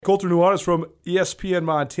Colter Nuanez from ESPN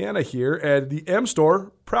Montana here, and the M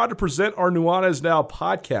Store, proud to present our Nuanez Now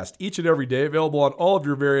podcast each and every day, available on all of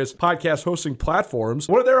your various podcast hosting platforms.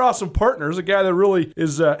 One of their awesome partners, a guy that really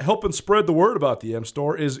is helping spread the word about the M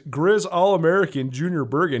Store, is Grizz All-American Junior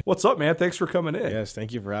Bergen. What's up, man? Thanks for coming in. Yes,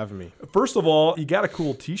 thank you for having me. First of all, you got a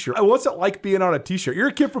cool t-shirt. What's it like being on a t-shirt? You're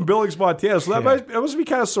a kid from Billings, Montana, so that must be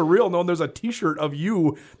kind of surreal knowing there's a t-shirt of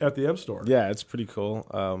you at the M Store. Yeah, it's pretty cool.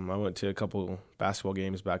 I went to a couple basketball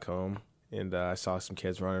games back home, and I saw some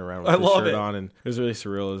kids running around with the shirt on, and it was really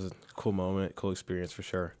surreal. It was a cool moment, cool experience for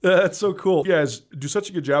sure. That's so cool. You guys do such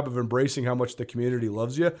a good job of embracing how much the community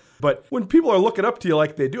loves you. But when people are looking up to you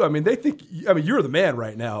like they do, they think, you're the man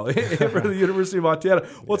right now for the University of Montana.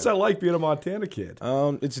 What's that like being a Montana kid?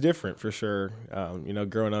 It's different for sure.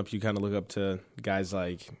 Growing up, you kind of look up to guys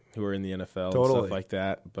like who are in the NFL and stuff like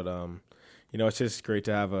that. But, it's just great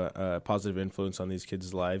to have a positive influence on these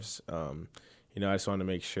kids' lives. I just want to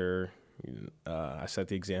make sure I set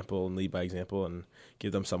the example and lead by example and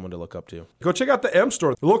give them someone to look up to. Go check out the M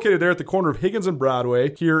Store. They're located there at the corner of Higgins and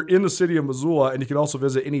Broadway here in the city of Missoula, and you can also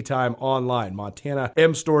visit anytime online,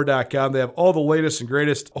 montanamstore.com. They have all the latest and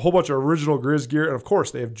greatest, a whole bunch of original Grizz gear, and of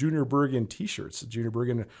course, they have Junior Bergen t-shirts. Junior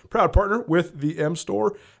Bergen, proud partner with the M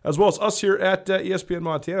Store, as well as us here at ESPN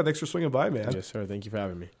Montana. Thanks for swinging by, man. Yes, sir. Thank you for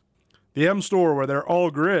having me. The M Store, where they're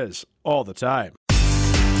all Grizz all the time.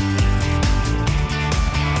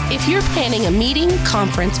 If you're planning a meeting,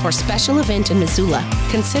 conference, or special event in Missoula,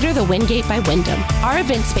 consider the Wingate by Wyndham. Our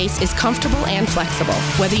event space is comfortable and flexible.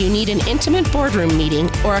 Whether you need an intimate boardroom meeting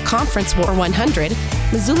or a conference for 100,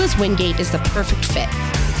 Missoula's Wingate is the perfect fit.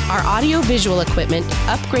 Our audio-visual equipment,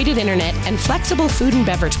 upgraded internet, and flexible food and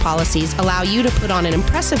beverage policies allow you to put on an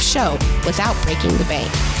impressive show without breaking the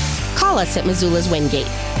bank. Call us at Missoula's Wingate,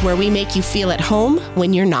 where we make you feel at home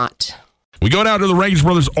when you're not. We go down to the Range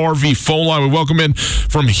Brothers RV phone line. We welcome in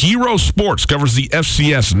from Hero Sports, covers the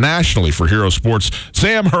FCS nationally for Hero Sports,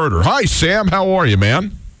 Sam Herder. Hi, Sam. How are you,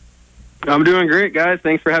 man? I'm doing great, guys.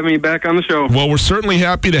 Thanks for having me back on the show. Well, we're certainly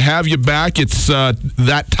happy to have you back. It's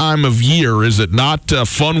that time of year, is it not? A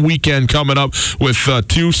fun weekend coming up with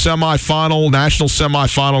two national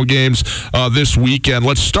semifinal games this weekend.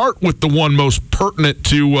 Let's start with the one most pertinent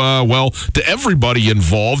to everybody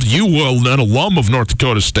involved. You were an alum of North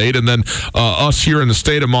Dakota State, and then us here in the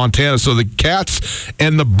state of Montana. So the Cats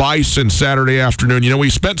and the Bison Saturday afternoon.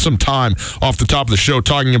 We spent some time off the top of the show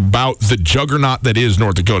talking about the juggernaut that is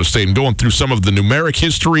North Dakota State and going through some of the numeric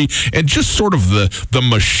history and just sort of the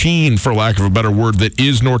machine, for lack of a better word, that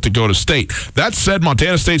is North Dakota State. That said,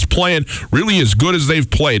 Montana State's playing really as good as they've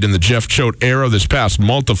played in the Jeff Choate era this past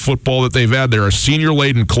month of football that they've had. They're a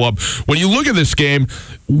senior-laden club. When you look at this game,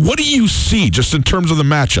 what do you see just in terms of the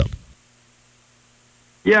matchup?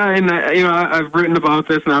 Yeah, and I've written about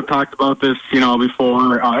this and I've talked about this,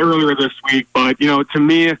 before earlier this week. But to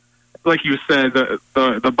me, like you said,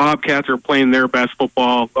 the Bobcats are playing their best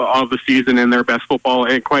football of the season and their best football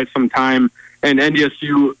in quite some time. And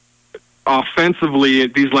NDSU, offensively,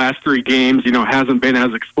 these last three games, hasn't been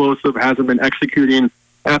as explosive, hasn't been executing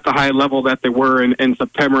at the high level that they were in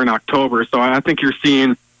September and October. So I think you're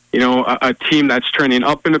seeing, a team that's trending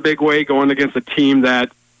up in a big way going against a team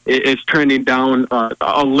that is trending down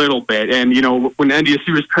a little bit. And, when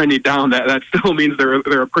NDSU is trending down, that still means they're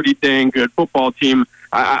a pretty dang good football team.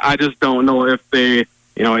 I just don't know if they,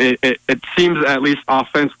 it seems at least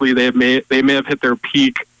offensively they may have hit their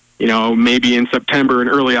peak, maybe in September and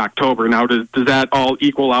early October. Now, does that all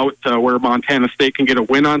equal out to where Montana State can get a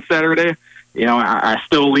win on Saturday? I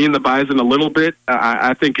still lean the Bison a little bit.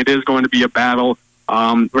 I think it is going to be a battle.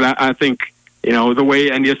 But I think, the way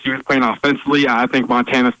NDSU is playing offensively, I think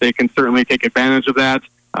Montana State can certainly take advantage of that.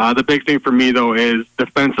 The big thing for me, though, is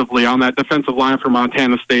defensively. On that defensive line for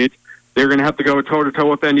Montana State, they're going to have to go toe-to-toe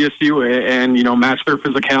with NDSU and match their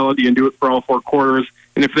physicality and do it for all four quarters.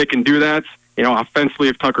 And if they can do that, offensively,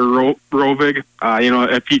 if Tucker Rovig,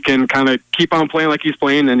 if he can kind of keep on playing like he's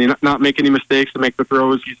playing and not make any mistakes to make the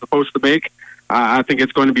throws he's supposed to make, I think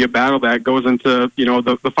it's going to be a battle that goes into,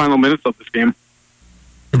 the final minutes of this game.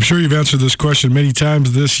 I'm sure you've answered this question many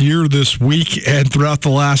times this year, this week, and throughout the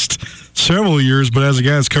last several years, but as a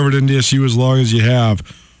guy that's covered NDSU as long as you have,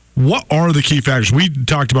 what are the key factors? We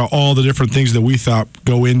talked about all the different things that we thought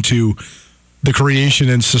go into the creation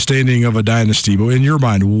and sustaining of a dynasty, but in your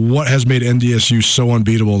mind, what has made NDSU so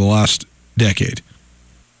unbeatable the last decade?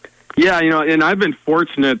 Yeah, and I've been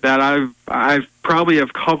fortunate that I've probably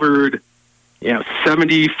have covered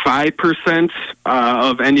 75%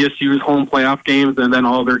 of NDSU's home playoff games, and then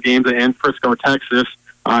all their games in Frisco, Texas.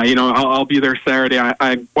 I'll be there Saturday.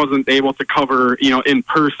 I wasn't able to cover, in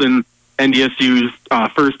person NDSU's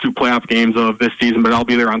first 2 playoff games of this season, but I'll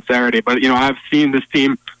be there on Saturday. But I've seen this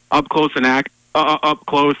team up close and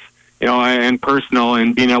and personal,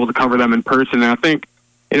 and being able to cover them in person. And I think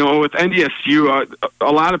with NDSU,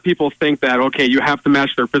 a lot of people think that okay, you have to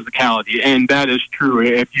match their physicality, and that is true.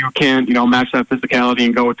 If you can't match that physicality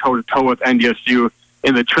and go toe to toe with NDSU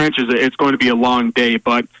in the trenches, it's going to be a long day.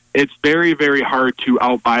 But it's very, very hard to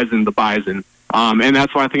out-Bison the Bison. And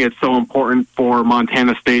that's why I think it's so important for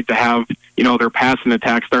Montana State to have, their passing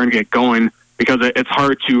attack starting to get going, because it's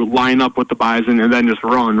hard to line up with the Bison and then just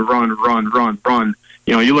run.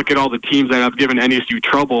 You look at all the teams that have given NDSU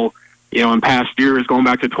trouble, in past years, going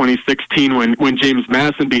back to 2016 when James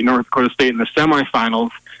Madison beat North Dakota State in the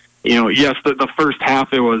semifinals. Yes, the first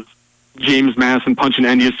half it was James Madison punching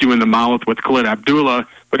NDSU in the mouth with Khalid Abdullah,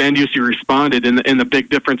 but NDSU responded, and the big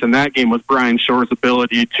difference in that game was Brian Shore's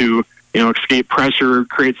ability to escape pressure,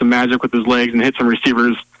 create some magic with his legs, and hit some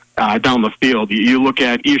receivers down the field. You look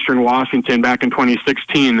at Eastern Washington back in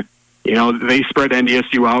 2016, they spread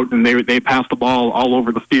NDSU out, and they passed the ball all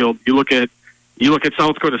over the field. You look at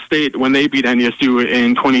South Dakota State when they beat NDSU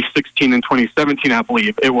in 2016 and 2017, I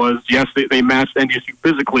believe. It was, yes, they matched NDSU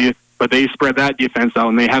physically, but they spread that defense out,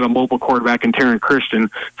 and they had a mobile quarterback in Taryn Christian.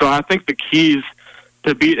 So I think the keys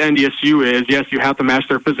to beat NDSU is, yes, you have to match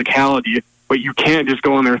their physicality, but you can't just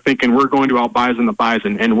go in there thinking we're going to out-Bison the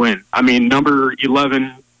Bison and win. I mean, number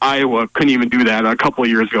 11, Iowa, couldn't even do that a couple of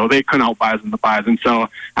years ago. They couldn't out-Bison the Bison. So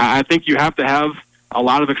I think you have to have a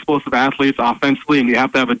lot of explosive athletes offensively, and you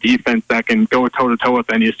have to have a defense that can go toe-to-toe with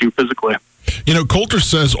NDSU physically. Coulter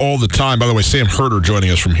says all the time, by the way, Sam Herder joining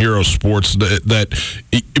us from Hero Sports, that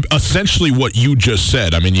essentially what you just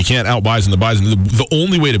said, I mean, you can't out-Bison the Bison. The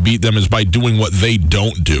only way to beat them is by doing what they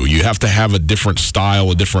don't do. You have to have a different style,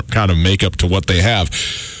 a different kind of makeup to what they have.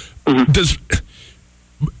 Mm-hmm.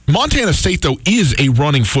 Montana State, though, is a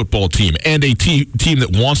running football team and a team that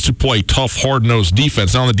wants to play tough, hard-nosed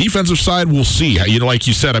defense. Now, on the defensive side, we'll see. Like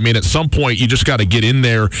you said, I mean, at some point, you just got to get in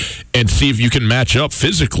there and see if you can match up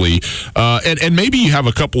physically. And maybe you have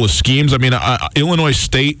a couple of schemes. I mean, Illinois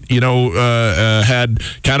State, had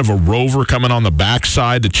kind of a rover coming on the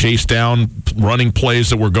backside to chase down running plays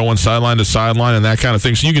that were going sideline to sideline and that kind of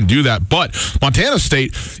thing. So you can do that. But Montana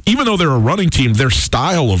State, even though they're a running team, their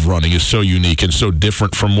style of running is so unique and so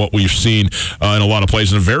different from what we've seen in a lot of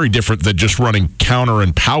plays, and very different than just running counter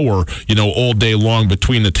and power, all day long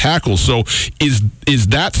between the tackles. So is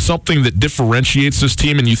that something that differentiates this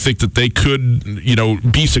team, and you think that they could,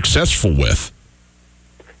 be successful with?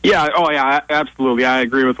 Yeah. Oh, yeah. Absolutely. I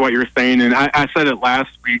agree with what you're saying, and I said it last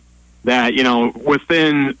week that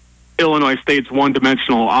within Illinois State's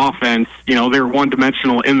one-dimensional offense, they're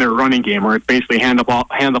one-dimensional in their running game, where it's basically hand the ball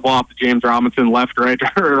off to James Robinson, left, right,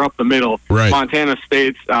 or up the middle. Right. Montana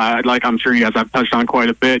State's, like I'm sure you guys have touched on quite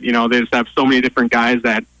a bit, they just have so many different guys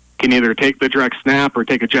that can either take the direct snap or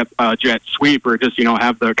take a jet sweep, or just,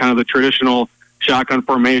 have the kind of the traditional shotgun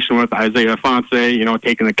formation with Isaiah Fonse,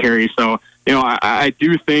 taking the carry. So, I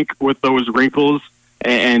do think with those wrinkles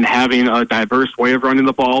and having a diverse way of running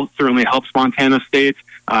the ball certainly helps Montana State.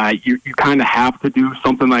 You kind of have to do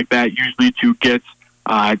something like that usually to get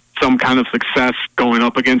some kind of success going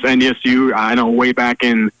up against NDSU. I know way back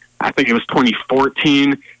in, I think it was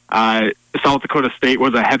 2014, South Dakota State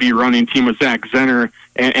was a heavy running team with Zach Zenner,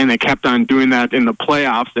 and they kept on doing that in the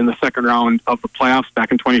playoffs, in the second round of the playoffs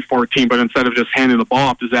back in 2014. But instead of just handing the ball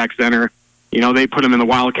off to Zach Zenner, they put him in the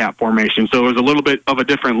Wildcat formation. So it was a little bit of a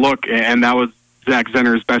different look, and that was Zach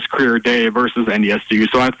Zenner's best career day versus NDSU.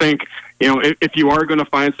 So I think, if you are going to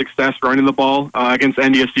find success running the ball against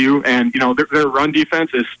NDSU, and, their run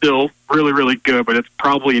defense is still really, really good, but it's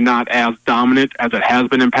probably not as dominant as it has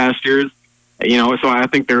been in past years. So I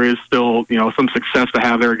think there is still, some success to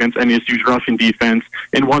have there against NDSU's rushing defense.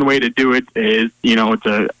 And one way to do it is,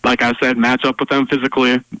 to, like I said, match up with them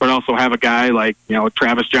physically, but also have a guy like,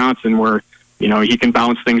 Travis Johnson where, he can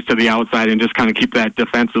bounce things to the outside and just kind of keep that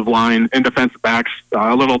defensive line and defensive backs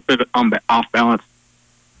a little bit off balance.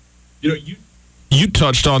 You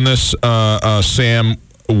touched on this, Sam,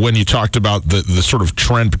 when you talked about the sort of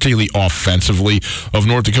trend, particularly offensively, of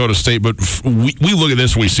North Dakota State. But we look at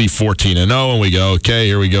this, we see 14-0, and we go, okay,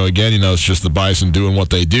 here we go again. It's just the Bison doing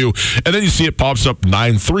what they do. And then you see it pops up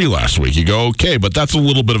 9-3 last week. You go, okay, but that's a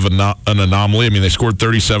little bit of an anomaly. I mean, they scored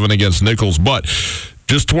 37 against Nichols, but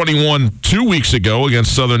just 21 2 weeks ago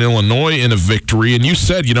against Southern Illinois in a victory. And you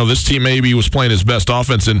said, this team maybe was playing his best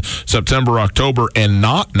offense in September, October, and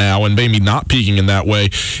not now, and maybe not peaking in that way.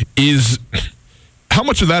 How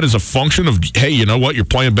much of that is a function of, hey, you know what, you're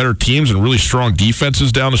playing better teams and really strong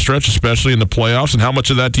defenses down the stretch, especially in the playoffs, and how much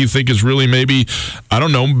of that do you think is really maybe, I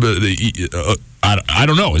don't know, I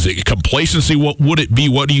don't know. Is it complacency? What would it be?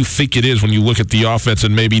 What do you think it is when you look at the offense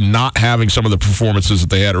and maybe not having some of the performances that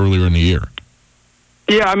they had earlier in the year?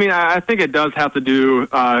 Yeah, I mean, I think it does have to do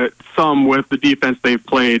some with the defense they've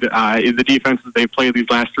played, the defenses they've played these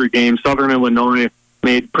last 3 games. Southern Illinois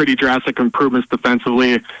made pretty drastic improvements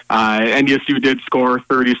defensively. NDSU did score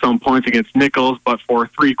 30-some points against Nichols, but for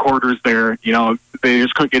 3 quarters there, you know, they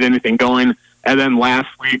just couldn't get anything going. And then last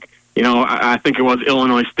week, you know, I think it was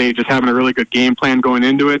Illinois State just having a really good game plan going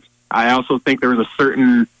into it. I also think there was a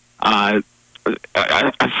certain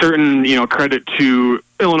you know, credit to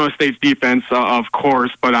Illinois State's defense, of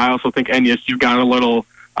course, but I also think NDSU got a little,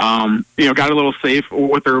 you know, got a little safe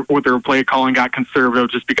with their play calling, got conservative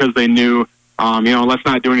just because they knew, you know, let's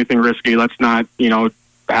not do anything risky. Let's not, you know,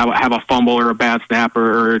 have a fumble or a bad snap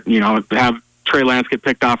or you know, have Trey Lance get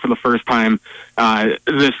picked off for the first time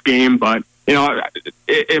this game. But you know,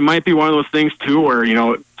 it might be one of those things too, where you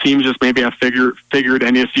know, teams just maybe have figured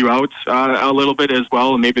NDSU out a little bit as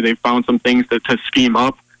well, and maybe they found some things to scheme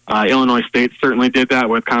up. Illinois State certainly did that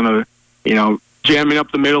with kind of, you know, jamming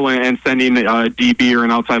up the middle and sending a DB or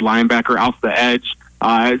an outside linebacker off the edge.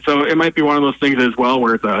 So it might be one of those things as well,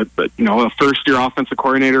 where it's a first-year offensive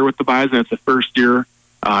coordinator with the Bison, it's a first-year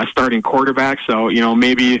starting quarterback. So you know,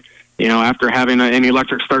 maybe, you know, after having an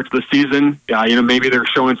electric start to the season, you know, maybe they're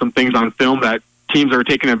showing some things on film that teams are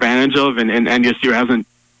taking advantage of, and NDSU hasn't,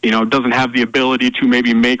 you know, doesn't have the ability to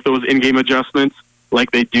maybe make those in-game adjustments like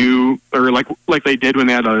they do, or like they did when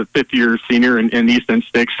they had a 5th-year senior in Easton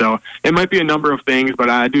Stick. So it might be a number of things, but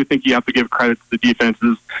I do think you have to give credit to the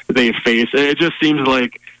defenses they face. It just seems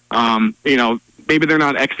like, you know, maybe they're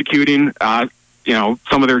not executing, you know,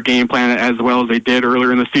 some of their game plan as well as they did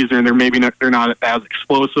earlier in the season, and they're not as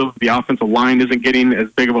explosive. The offensive line isn't getting as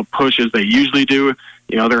big of a push as they usually do.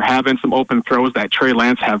 You know, they're having some open throws that Trey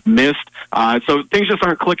Lance have missed. So things just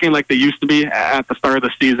aren't clicking like they used to be at the start of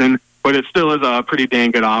the season, but it still is a pretty dang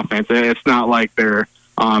good offense. It's not like they're,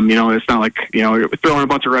 you know, it's not like, you know, throwing a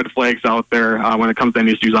bunch of red flags out there when it comes to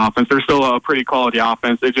NDSU's offense. They're still a pretty quality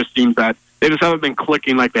offense. It just seems that they just haven't been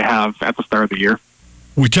clicking like they have at the start of the year.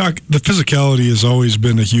 The physicality has always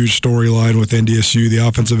been a huge storyline with NDSU, the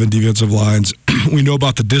offensive and defensive lines. We know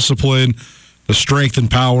about the discipline, the strength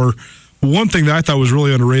and power. One thing that I thought was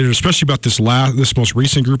really underrated, especially about this most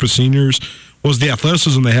recent group of seniors, was the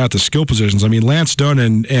athleticism they had at the skill positions. I mean, Lance Dunn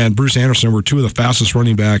and Bruce Anderson were 2 of the fastest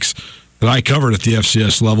running backs that I covered at the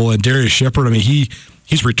FCS level. And Darius Shepard, I mean,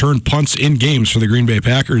 he's returned punts in games for the Green Bay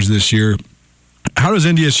Packers this year. How does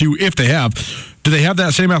NDSU, if they have, do they have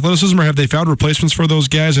that same athleticism, or have they found replacements for those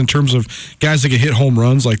guys in terms of guys that can hit home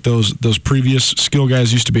runs like those previous skill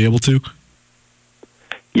guys used to be able to?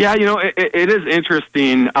 Yeah, you know, it is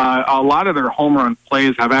interesting. A lot of their home run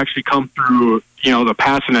plays have actually come through, you know, the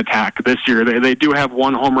passing attack this year. They do have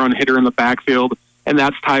one home run hitter in the backfield, and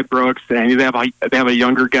that's Ty Brooks. And they have a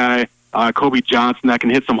younger guy, Kobe Johnson, that can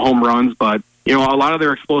hit some home runs. But, you know, a lot of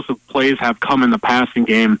their explosive plays have come in the passing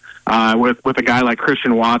game with a guy like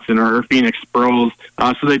Christian Watson or Phoenix Sproles.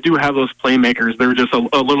 So they do have those playmakers. They're just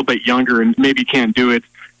a little bit younger and maybe can't do it,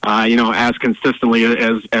 you know, as consistently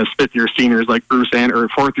as 5th-year seniors like or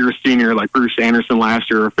 4th-year senior like Bruce Anderson last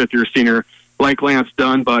year, or 5th-year senior like Lance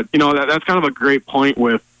Dunn. But, you know, that's kind of a great point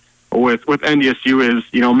with NDSU is,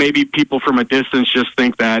 you know, maybe people from a distance just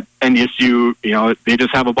think that NDSU, you know, they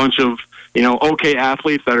just have a bunch of, you know, okay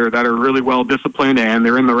athletes that are really well disciplined and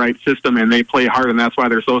they're in the right system and they play hard and that's why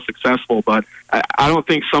they're so successful. But I don't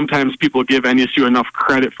think sometimes people give NDSU enough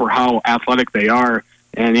credit for how athletic they are.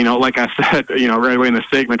 And, you know, like I said, you know, right away in the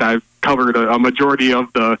segment, I've covered a majority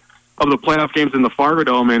of the playoff games in the Fargo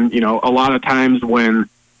Dome. And, you know, a lot of times when,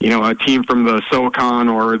 you know, a team from the SoCon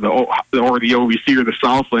or the OVC or the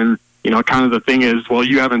Southland, you know, kind of the thing is, well,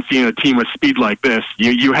 you haven't seen a team with speed like this.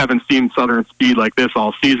 You haven't seen Southern speed like this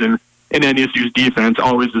all season. And NDSU's defense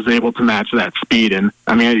always is able to match that speed. And,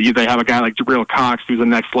 I mean, they have a guy like Jabril Cox, who's a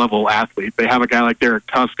next-level athlete. They have a guy like Derek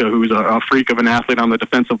Tuska, who's a freak of an athlete on the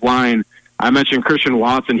defensive line. I mentioned Christian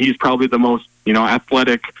Watson. He's probably the most, you know,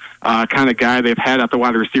 athletic kind of guy they've had at the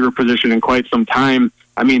wide receiver position in quite some time.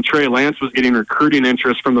 I mean, Trey Lance was getting recruiting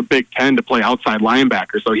interest from the Big Ten to play outside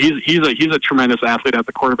linebacker. So he's a tremendous athlete at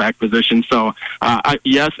the quarterback position. So,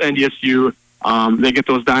 yes, NDSU, they get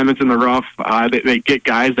those diamonds in the rough. They get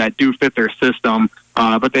guys that do fit their system.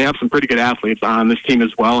 But they have some pretty good athletes on this team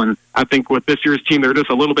as well. And I think with this year's team, they're just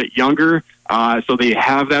a little bit younger. So they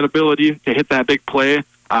have that ability to hit that big play.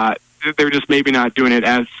 They're just maybe not doing it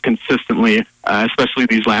as consistently, especially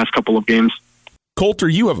these last couple of games. Coulter,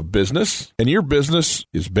 you have a business, and your business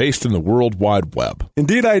is based in the World Wide Web.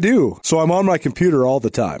 Indeed, I do. So I'm on my computer all the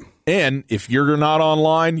time. And if you're not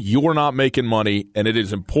online, you're not making money, and it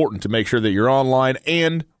is important to make sure that you're online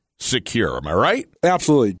and secure. Am I right?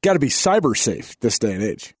 Absolutely. Got to be cyber safe this day and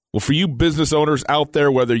age. Well, for you business owners out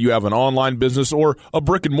there, whether you have an online business or a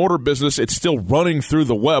brick-and-mortar business, it's still running through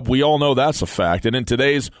the web. We all know that's a fact. And in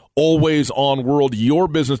today's always-on world, your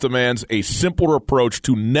business demands a simpler approach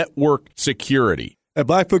to network security. At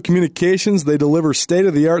Blackfoot Communications, they deliver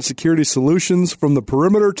state-of-the-art security solutions from the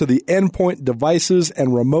perimeter to the endpoint devices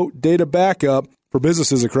and remote data backup for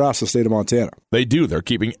businesses across the state of Montana. They do. They're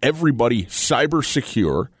keeping everybody cyber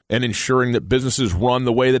secure and ensuring that businesses run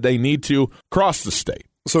the way that they need to across the state.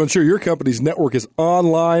 So ensure your company's network is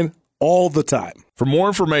online all the time. For more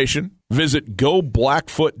information, visit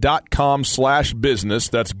goblackfoot.com/business.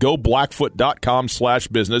 That's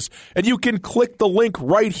goblackfoot.com/business. And you can click the link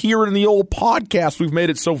right here in the old podcast. We've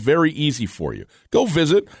made it so very easy for you. Go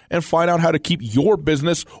visit and find out how to keep your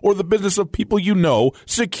business or the business of people you know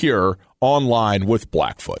secure online with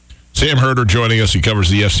Blackfoot. Sam Herder joining us. He covers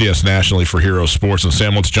the FCS nationally for Hero Sports. And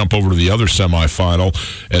Sam, let's jump over to the other semifinal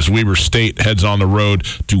as Weber State heads on the road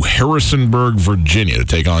to Harrisonburg, Virginia to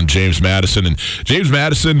take on James Madison. And James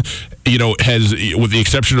Madison, has, with the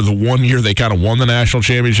exception of the 1 year they kind of won the national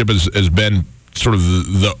championship, has been sort of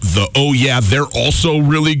they're also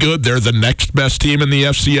really good. They're the next best team in the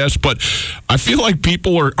FCS. But I feel like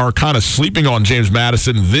people are kind of sleeping on James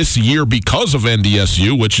Madison this year because of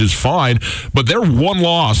NDSU, which is fine. But their one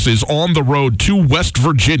loss is on the road to West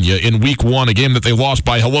Virginia in week 1, a game that they lost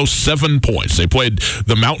by 7 points. They played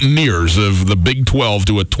the Mountaineers of the Big 12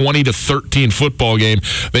 to a 20-13 football game.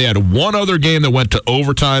 They had one other game that went to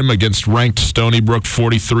overtime against ranked Stony Brook,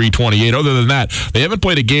 43-28. Other than that, they haven't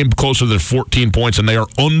played a game closer than 14 points, and they are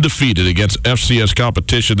undefeated against FCS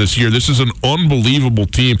competition this year. This is an unbelievable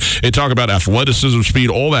team. They talk about athleticism,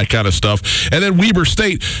 speed, all that kind of stuff. And then Weber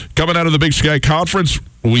State, coming out of the Big Sky Conference,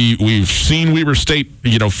 we've seen Weber State,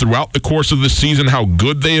 throughout the course of this season, how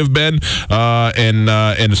good they have been, and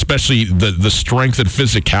especially the strength and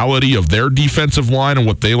physicality of their defensive line and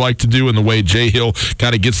what they like to do and the way Jay Hill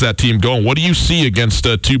kind of gets that team going. What do you see against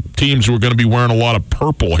two teams who are going to be wearing a lot of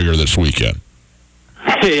purple here this weekend?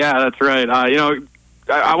 Yeah, that's right.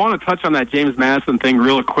 I want to touch on that James Madison thing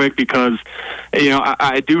real quick because,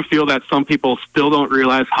 I do feel that some people still don't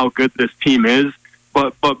realize how good this team is.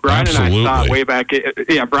 But Brian Absolutely. and I saw it way back.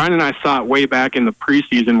 Brian and I saw it way back in the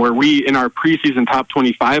preseason where in our preseason top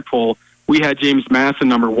 25 poll, we had James Madison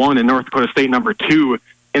number 1 and North Dakota State number 2.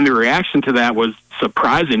 And the reaction to that was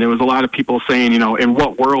surprising. There was a lot of people saying, in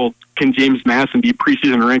what world can James Madison be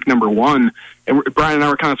preseason ranked number 1? And Brian and I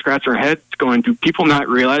were kind of scratching our heads going, do people not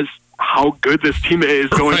realize how good this team is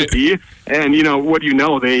going to be? And, what do you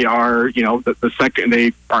know? They are, the second,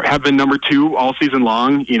 they have been number 2 all season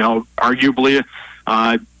long, arguably,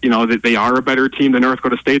 that they are a better team than North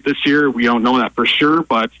Dakota State this year. We don't know that for sure,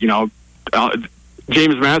 but,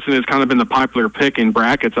 James Madison has kind of been the popular pick in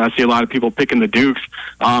brackets. I see a lot of people picking the Dukes.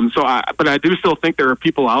 But I do still think there are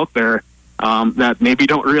people out there that maybe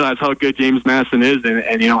don't realize how good James Madison is.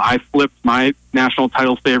 And I flipped my national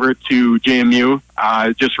title favorite to JMU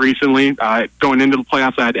just recently. Going into the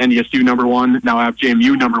playoffs, I had NDSU number 1. Now I have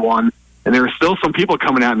JMU number 1. And there are still some people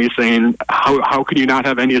coming at me saying, how could you not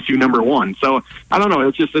have NDSU number 1? So I don't know.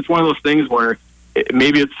 It's one of those things where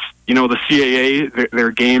maybe it's, the CAA,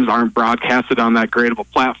 their games aren't broadcasted on that great of a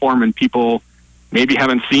platform, and people maybe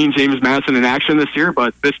haven't seen James Madison in action this year,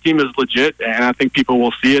 but this team is legit, and I think people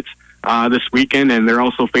will see it this weekend. And they're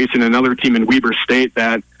also facing another team in Weber State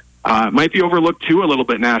that might be overlooked too a little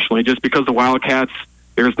bit nationally, just because the Wildcats,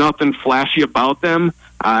 there's nothing flashy about them.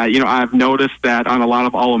 I've noticed that on a lot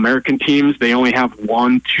of All-American teams, they only have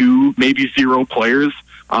 1, 2, maybe 0 players.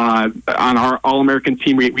 On our All-American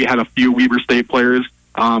team, we had a few Weber State players,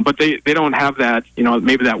 but they don't have that,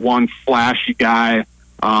 maybe that one flashy guy,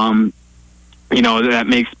 that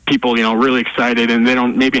makes people, really excited, and they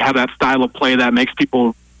don't maybe have that style of play that makes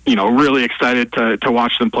people, really excited to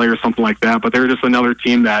watch them play or something like that. But they're just another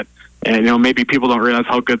team that, maybe people don't realize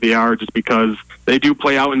how good they are just because they do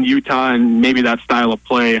play out in Utah, and maybe that style of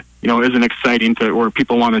play, isn't exciting where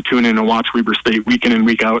people want to tune in and watch Weber State week in and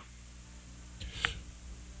week out.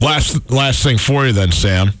 Last thing for you then,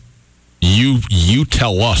 Sam. You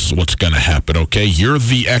tell us what's going to happen, okay? You're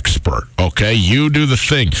the expert, okay? You do the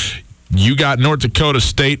thing. You got North Dakota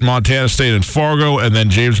State, Montana State, and Fargo, and then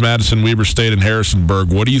James Madison, Weber State, and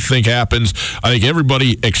Harrisonburg. What do you think happens? I think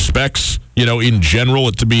everybody expects, in general,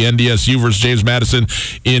 it to be NDSU versus James Madison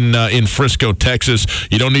in Frisco, Texas.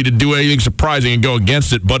 You don't need to do anything surprising and go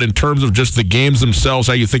against it, but in terms of just the games themselves,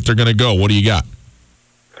 how you think they're going to go? What do you got?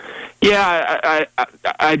 Yeah,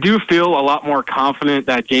 I do feel a lot more confident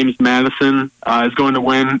that James Madison is going to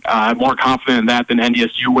win. More confident in that than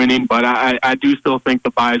NDSU winning, but I do still think the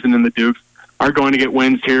Bison and the Dukes are going to get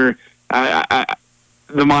wins here.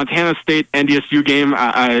 The Montana State NDSU game,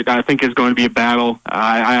 I think, is going to be a battle.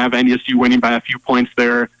 I have NDSU winning by a few points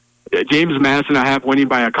there. James Madison, I have winning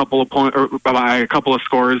by a couple of points, or by a couple of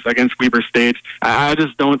scores against Weber State. I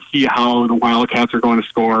just don't see how the Wildcats are going to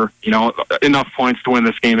score, enough points to win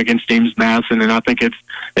this game against James Madison. And I think it's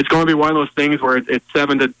going to be one of those things where it's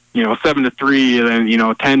 7-3, and then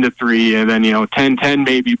 10-3, and then 10-10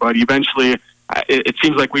 maybe. But eventually, it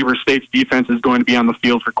seems like Weber State's defense is going to be on the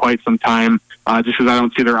field for quite some time, just because I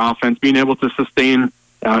don't see their offense being able to sustain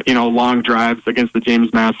long drives against the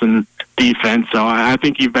James Madison defense. So I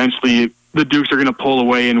think eventually the Dukes are going to pull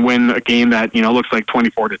away and win a game that, looks like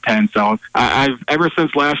 24-10. So I've ever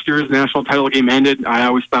since last year's national title game ended, I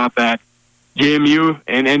always thought that JMU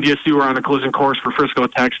and NDSU were on a collision course for Frisco,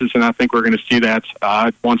 Texas, and I think we're going to see that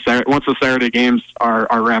once the Saturday games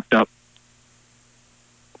are wrapped up.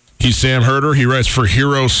 He's Sam Herder. He writes for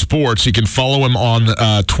Hero Sports. You can follow him on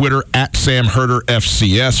Twitter at Sam Herder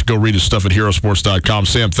FCS. Go read his stuff at herosports.com.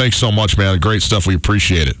 Sam, thanks so much, man. Great stuff. We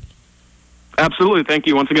appreciate it. Absolutely. Thank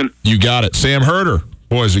you once again. You got it. Sam Herder,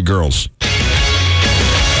 boys and girls.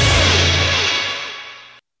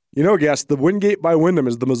 Guest, the Wingate by Wyndham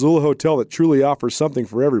is the Missoula hotel that truly offers something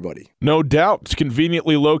for everybody. No doubt. It's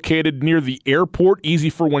conveniently located near the airport,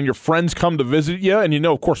 easy for when your friends come to visit you. And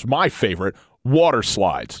of course, my favorite, water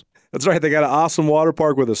slides. That's right. They got an awesome water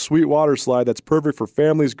park with a sweet water slide that's perfect for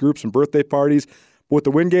families, groups, and birthday parties. But with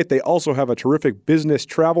the Wingate, they also have a terrific business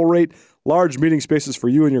travel rate, large meeting spaces for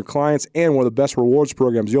you and your clients, and one of the best rewards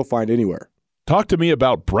programs you'll find anywhere. Talk to me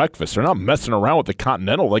about breakfast. They're not messing around with the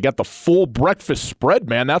Continental. They got the full breakfast spread,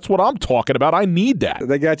 man. That's what I'm talking about. I need that.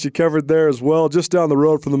 They got you covered there as well. Just down the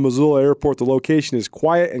road from the Missoula Airport, the location is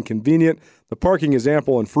quiet and convenient. The parking is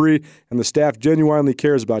ample and free, and the staff genuinely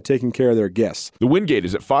cares about taking care of their guests. The Wingate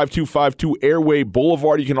is at 5252 Airway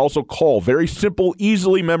Boulevard. You can also call. Very simple,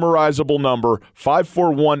 easily memorizable number,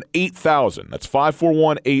 541-8000. That's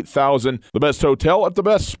 541-8000. The best hotel at the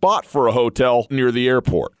best spot for a hotel near the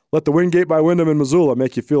airport. Let the Wingate by Wyndham in Missoula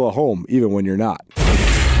make you feel at home, even when you're not.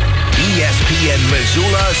 ESPN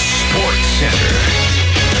Missoula Sports Center.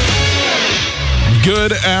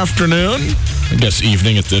 Good afternoon. I guess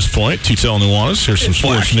evening at this point. T-Tel Nuanez. Here's some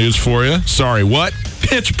sports news for you. Sorry, what?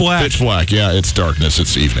 Pitch black. Pitch black. Yeah, it's darkness.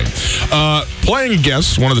 It's evening. Playing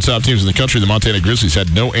against one of the top teams in the country, the Montana Grizzlies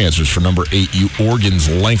had no answers for number 8 Oregon's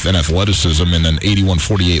length and athleticism in an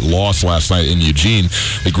 81-48 loss last night in Eugene.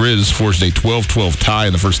 The Grizz forced a 12-12 tie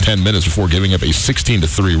in the first 10 minutes before giving up a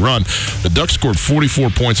 16-3 run. The Ducks scored 44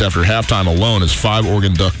 points after halftime alone as 5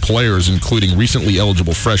 Oregon Duck players, including recently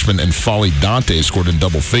eligible freshman and Folly Dante, scored in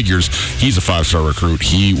double figures. He's a 5-star recruit.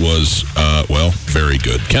 He was, very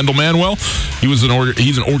good. Kendall Manuel, he's an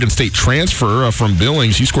Oregon State transfer from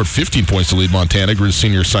Billings. He scored 15 points to lead Montana. Grizz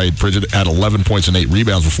senior Syed Pridgett had 11 points and 8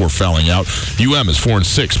 rebounds before fouling out. UM is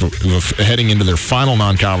 4-6, heading into their final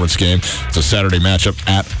non-conference game. It's a Saturday matchup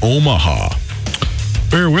at Omaha.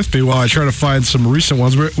 Bear with me while I try to find some recent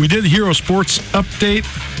ones. We did Hero Sports update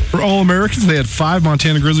for All-Americans. They had 5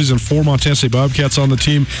 Montana Grizzlies and 4 Montana State Bobcats on the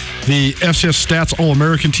team. The FCS Stats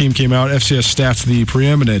All-American team came out. FCS Stats, the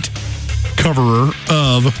preeminent coverer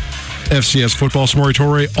of FCS football. Samori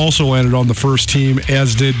Torre also landed on the first team,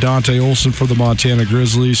 as did Dante Olson for the Montana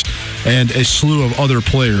Grizzlies, and a slew of other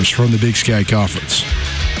players from the Big Sky Conference.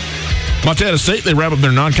 Montana State, they wrap up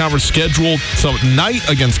their non-conference schedule tonight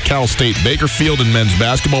against Cal State Bakerfield in men's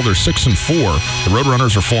basketball. They're 6-4. The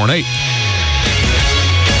Roadrunners are 4-8.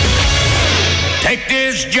 Take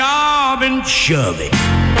this job and shove it.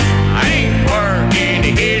 I ain't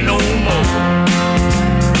working here no more.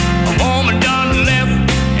 A woman done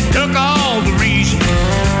left and took all the reasons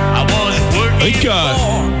I wasn't working for.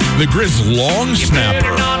 The Grizz long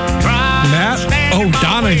snapper, Matt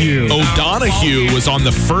O'Donohue. O'Donohue was on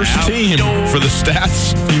the first team for the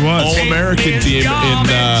Stats All-American team on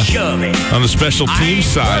the special teams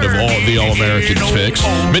side of all the All-American picks.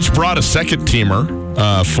 Mitch brought a second teamer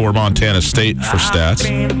for Montana State for Stats.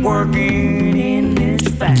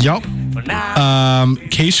 Yup.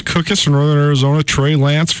 Case Cookus from Northern Arizona, Trey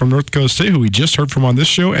Lance from North Dakota State, who we just heard from on this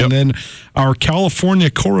show, and then our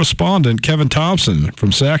California correspondent, Kevin Thompson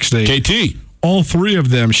from Sac State. KT. All 3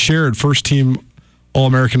 of them shared first-team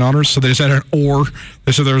All-American honors, so they just had an or.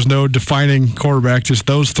 They said there was no defining quarterback, just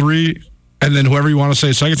those 3, and then whoever you want to say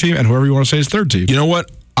is second team, and whoever you want to say is third team. You know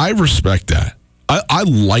what? I respect that. I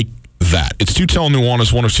like that. It's T-Tel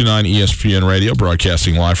Nuanez, 102.9 ESPN Radio,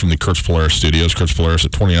 broadcasting live from the Kurtz Polaris studios. Kurtz Polaris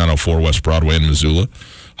at 2904 West Broadway in Missoula.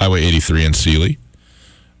 Highway 83 in Sealy,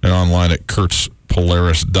 and online at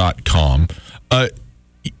kurtzpolaris.com.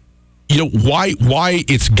 Why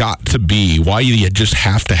it's got to be, why you just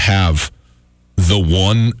have to have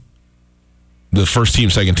the first team,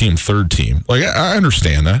 second team, third team. Like, I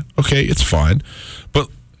understand that. Okay, it's fine. But,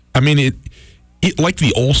 I mean, it like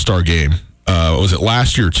the All-Star game, was it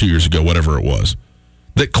last year or 2 years ago, whatever it was,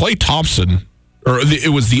 that Klay Thompson,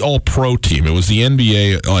 it was the All-Pro team, it was the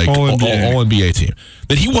NBA, like, All-NBA team,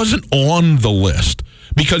 that he wasn't on the list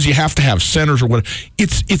because you have to have centers or whatever.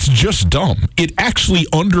 It's just dumb. It actually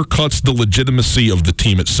undercuts the legitimacy of the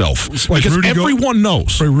team itself. Like because everyone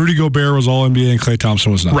knows. Right, Rudy Gobert was All-NBA and Klay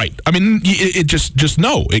Thompson was not. Right. I mean, it just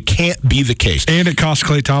no. It can't be the case. And it cost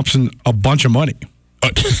Klay Thompson a bunch of money.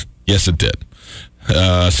 Yes, it did.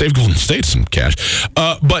 Save Golden State some cash.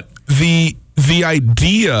 But the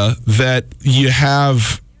idea that you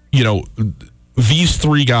have, these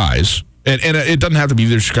three guys, and it doesn't have to be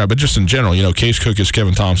this guy, but just in general, Case Cookus,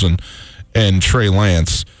 Kevin Thompson, and Trey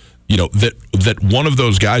Lance, that one of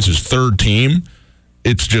those guys is third team,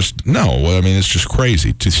 it's just, no. I mean, it's just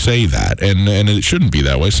crazy to say that, and it shouldn't be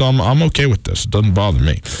that way, so I'm okay with this. It doesn't bother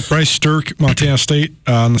me. Bryce Sterk, Montana State,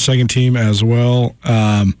 on the second team as well.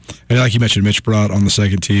 And like you mentioned, Mitch Brott on the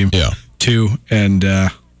second team, too. And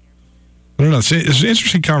I don't know. It's an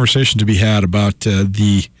interesting conversation to be had about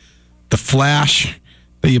the flash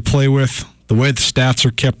that you play with, the way the stats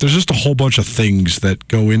are kept. There's just a whole bunch of things that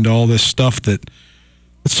go into all this stuff that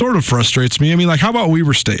it sort of frustrates me. I mean, like, how about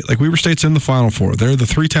Weber State? Like, Weber State's in the Final Four. They're the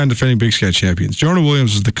 3-time defending Big Sky champions. Jonah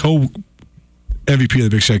Williams is the co-MVP of the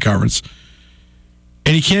Big Sky Conference.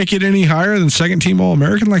 And he can't get any higher than second-team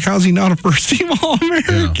All-American? Like, how's he not a first-team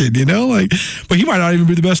All-American, But he might not even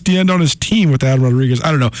be the best D-end on his team with Adam Rodriguez.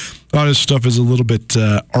 I don't know. A lot of this stuff is a little bit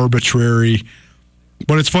arbitrary.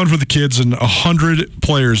 But it's fun for the kids, and 100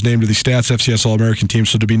 players named to the Stats FCS All-American team,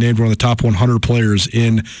 so to be named one of the top 100 players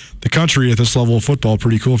in the country at this level of football,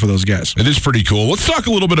 pretty cool for those guys. It is pretty cool. Let's talk a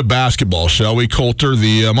little bit of basketball, shall we, Coulter?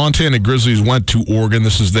 The Montana Grizzlies went to Oregon.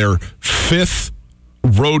 This is their 5th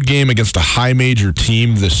road game against a high-major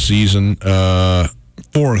team this season.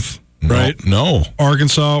 4th, right? No.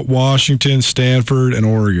 Arkansas, Washington, Stanford, and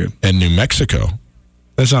Oregon. And New Mexico.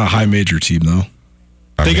 That's not a high-major team, though.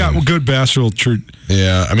 They got good basketball.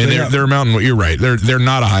 Yeah, I mean, they're a mountain. You're right. They're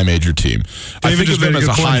not a high major team. I think of them as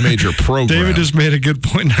a high major program. David just made a good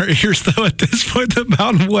point in our ears, though. At this point, the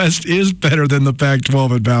Mountain West is better than the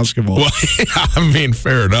Pac-12 in basketball. Well, yeah, I mean,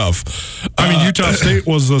 fair enough. I mean, Utah State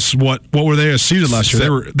was this. What were they seeded last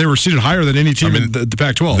year? They were seeded higher than any team in the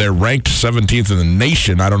Pac-12. They're ranked 17th in the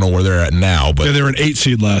nation. I don't know where they're at now, but they were an 8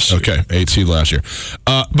 seed last year. Okay, 8 seed last year.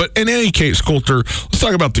 But in any case, Coulter, let's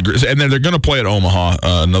talk about the Grizzlies. And then they're going to play at Omaha,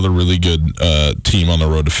 another really good team on the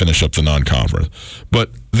road to finish up the non-conference.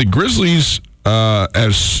 But the Grizzlies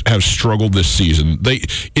have struggled this season. They're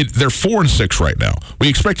 4-6 right now. We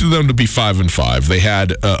expected them to be 5-5. They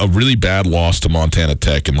had a really bad loss to Montana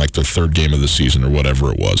Tech in like their 3rd game of the season or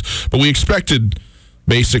whatever it was. But we expected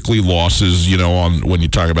basically losses, on when you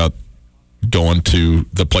talk about going to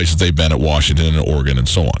the places they've been at Washington and Oregon and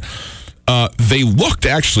so on. They looked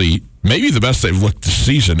actually maybe the best they've looked this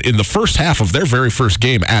season in the first half of their very first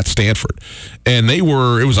game at Stanford. And it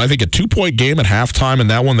was, I think, a 2-point game at halftime, and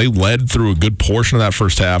that one they led through a good portion of that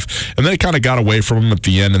first half, and then it kind of got away from them at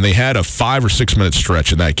the end, and they had a 5 or 6 minute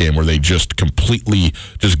stretch in that game where they just completely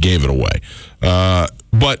just gave it away.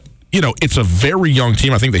 But it's a very young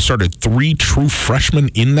team. I think they started 3 true freshmen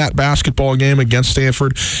in that basketball game against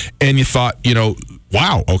Stanford, and you thought,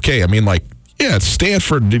 wow, okay, I mean, like, yeah, it's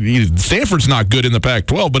Stanford. Stanford's not good in the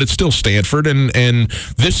Pac-12, but it's still Stanford, and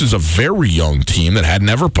this is a very young team that had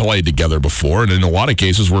never played together before, and in a lot of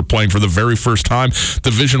cases we're playing for the very first time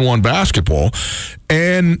Division I basketball.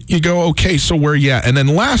 And you go, okay, so where you at? And then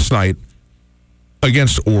last night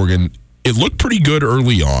against Oregon, it looked pretty good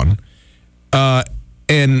early on,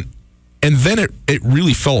 and then it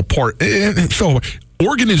really fell apart. It fell apart.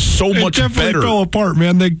 Oregon is so much better. It definitely fell apart,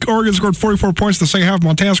 man. Oregon scored 44 points in the second half.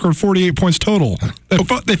 Montana scored 48 points total.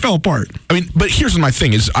 They fell apart. I mean, but here's my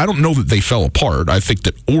thing is I don't know that they fell apart. I think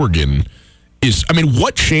that Oregon is, I mean,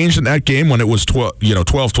 what changed in that game when it was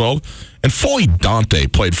 12-12? And Foley Dante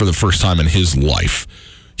played for the first time in his life.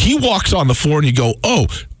 He walks on the floor and you go, oh,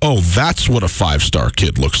 that's what a 5-star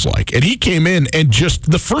kid looks like. And he came in and just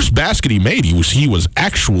the first basket he made, he was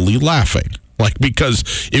actually laughing. Like,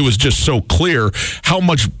 because it was just so clear how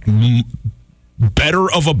much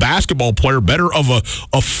better of a basketball player, better of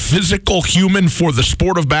a physical human for the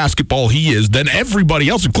sport of basketball he is than everybody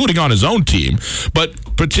else, including on his own team, but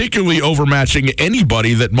particularly overmatching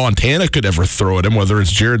anybody that Montana could ever throw at him, whether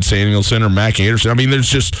it's Jared Samuelson or Mac Anderson. I mean, there's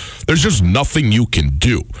just nothing you can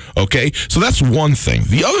do, okay? So that's one thing.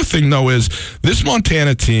 The other thing, though, is this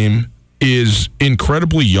Montana team is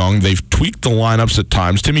incredibly young. They've tweaked the lineups at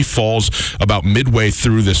times. Timmy Falls, about midway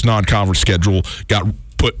through this non-conference schedule, got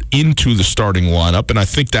put into the starting lineup, and I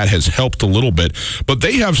think that has helped a little bit. But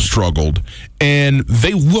they have struggled, and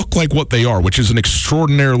they look like what they are, which is an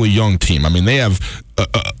extraordinarily young team. I mean, they have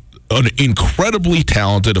an incredibly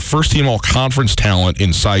talented, a first-team all-conference talent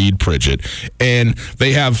in Saeed Pridgett, and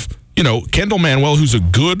they have, Kendall Manuel, who's a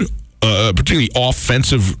good, particularly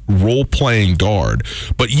offensive role-playing guard.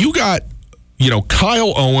 But you got,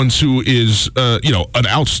 Kyle Owens, who is, an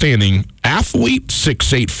outstanding athlete,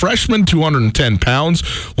 6'8" freshman, 210 pounds,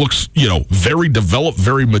 looks, very developed,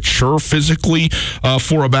 very mature physically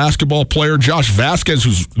for a basketball player. Josh Vasquez,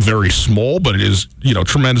 who's very small, but is,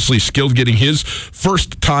 tremendously skilled, getting his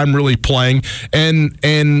first time really playing. And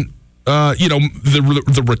the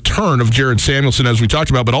return of Jared Samuelson, as we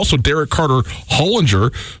talked about, but also Derek Carter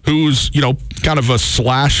Hollinger, who's, kind of a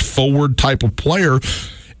slash forward type of player.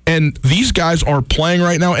 And these guys are playing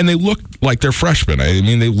right now, and they look like they're freshmen. I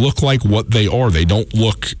mean, they look like what they are. They don't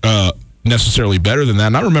look necessarily better than that.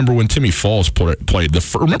 And I remember when Timmy Falls played.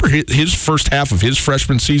 Remember his first half of his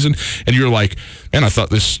freshman season, and you're like, man, I thought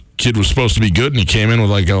this kid was supposed to be good, and he came in with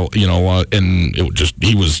and it just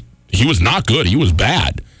he was not good. He was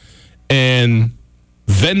bad. And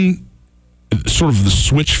then sort of the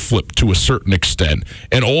switch flipped to a certain extent,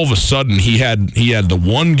 and all of a sudden he had the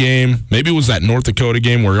one game, maybe it was that North Dakota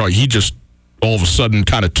game, where he just all of a sudden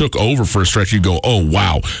kind of took over for a stretch. You go, oh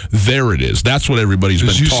wow, there it is. That's what everybody's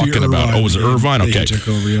been talking about. Oh, was it Irvine? Okay. Took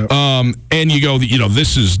over, yeah. And you go,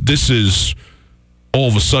 this is all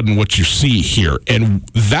of a sudden what you see here, and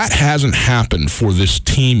that hasn't happened for this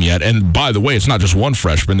team yet. And by the way, it's not just one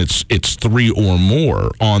freshman, it's three or more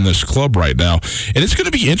on this club right now. And it's going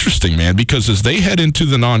to be interesting, man, because as they head into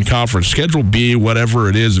the non-conference Schedule B, whatever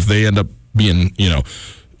it is, if they end up being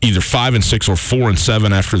either 5-6 or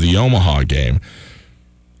 4-7 after the Omaha game,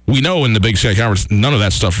 we know in the Big Sky Conference, none of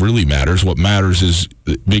that stuff really matters. What matters is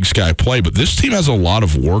Big Sky play. But this team has a lot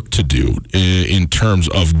of work to do in terms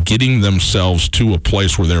of getting themselves to a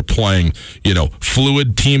place where they're playing,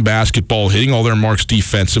 fluid team basketball, hitting all their marks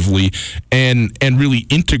defensively, and really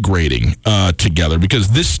integrating together. Because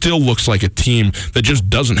this still looks like a team that just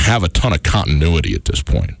doesn't have a ton of continuity at this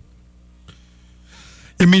point.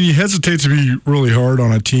 I mean, you hesitate to be really hard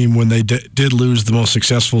on a team when they did lose the most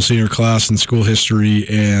successful senior class in school history,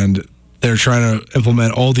 and they're trying to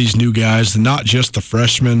implement all these new guys, not just the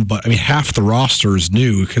freshmen, but, I mean, half the roster is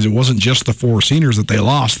new because it wasn't just the four seniors that they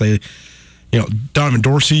lost. Donovan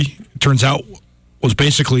Dorsey, turns out, was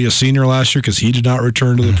basically a senior last year because he did not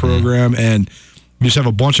return to the program, and you just have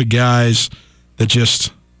a bunch of guys that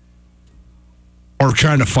just are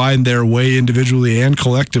trying to find their way individually and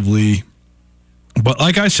collectively. But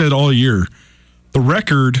like I said all year, the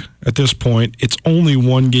record at this point, it's only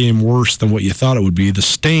one game worse than what you thought it would be. The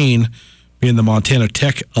stain being the Montana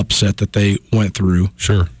Tech upset that they went through.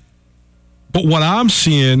 Sure. But what I'm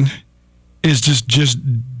seeing is just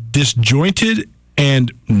disjointed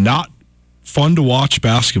and not fun to watch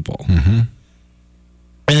basketball. Mm-hmm.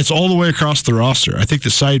 And it's all the way across the roster. I think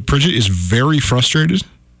that Saeed Pridgett is very frustrated.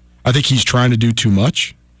 I think he's trying to do too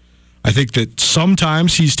much. I think that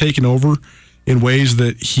sometimes he's taken over in ways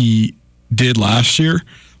that he did last year,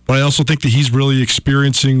 but I also think that he's really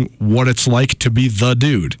experiencing what it's like to be the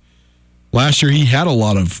dude. Last year, he had a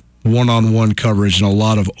lot of one-on-one coverage and a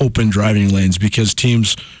lot of open driving lanes because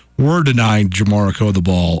teams were denying Jamarico the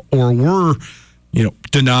ball or were,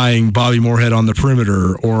 denying Bobby Moorhead on the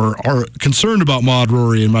perimeter or are concerned about Maud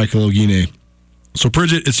Rory and Michael Ogine. So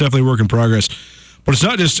Pridgett, it's definitely a work in progress. But it's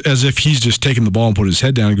not just as if he's just taking the ball and put his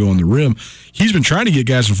head down and go on the rim. He's been trying to get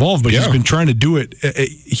guys involved, but he's been trying to do it.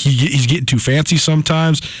 He's getting too fancy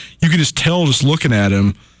sometimes. You can just tell just looking at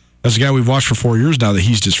him, as a guy we've watched for 4 years now, that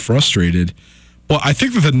he's just frustrated. But I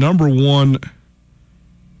think that the number one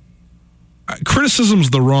criticism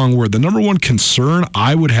is the wrong word. The number one concern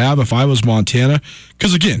I would have if I was Montana,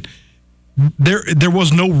 because again, there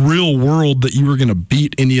was no real world that you were going to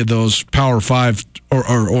beat any of those Power 5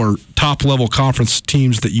 or top-level conference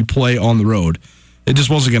teams that you play on the road. It just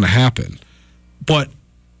wasn't going to happen. But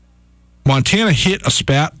Montana hit a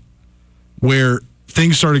spat where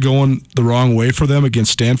things started going the wrong way for them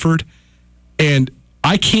against Stanford, and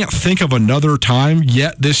I can't think of another time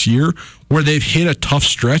yet this year where they've hit a tough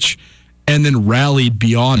stretch and then rallied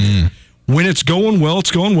beyond it. when it's going well,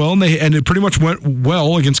 it's going well, and it pretty much went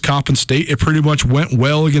well against Coppin State. It pretty much went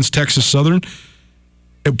well against Texas Southern.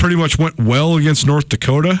 It pretty much went well against North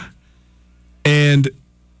Dakota. And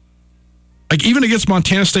like even against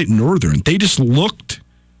Montana State Northern, they just looked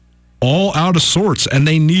all out of sorts, and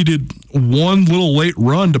they needed one little late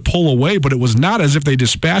run to pull away, but it was not as if they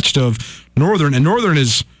dispatched of Northern, and Northern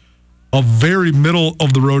is a very middle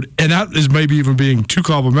of the road, and that is maybe even being too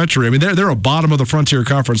complimentary. I mean, they're a bottom of the Frontier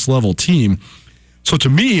Conference level team. So to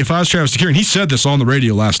me, if I was Travis DeCuire, and he said this on the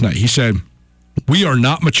radio last night, he said, we are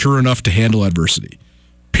not mature enough to handle adversity,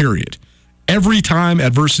 period. Every time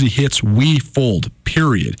adversity hits, we fold,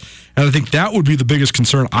 period. And I think that would be the biggest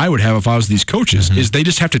concern I would have if I was these coaches, is they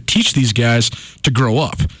just have to teach these guys to grow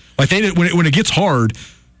up. Like when it gets hard,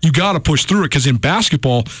 you got to push through it, because in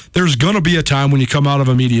basketball, there's going to be a time when you come out of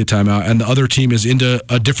a media timeout and the other team is into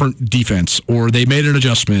a different defense, or they made an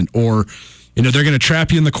adjustment, or they're going to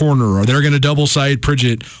trap you in the corner, or they're going to double-side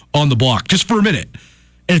Pridgett on the block just for a minute.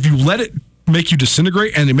 And if you let it make you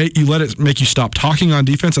disintegrate and you let it make you stop talking on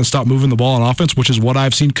defense and stop moving the ball on offense, which is what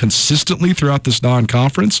I've seen consistently throughout this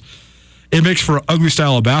non-conference, it makes for an ugly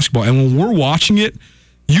style of basketball. And when we're watching it,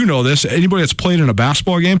 you know this, anybody that's played in a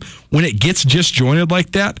basketball game, when it gets disjointed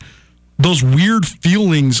like that, those weird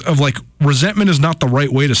feelings of like resentment is not the right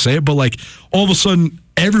way to say it, but like all of a sudden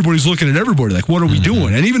everybody's looking at everybody like, what are we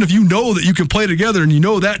doing? And even if you know that you can play together and you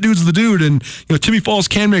know that dude's the dude and Timmy Falls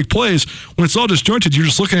can make plays, when it's all disjointed, you're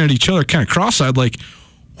just looking at each other kind of cross-eyed like,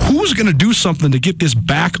 who's going to do something to get this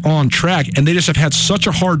back on track? And they just have had such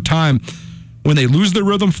a hard time when they lose their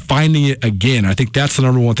rhythm, finding it again. I think that's the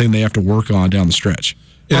number one thing they have to work on down the stretch.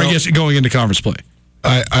 I guess going into conference play.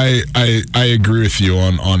 I agree with you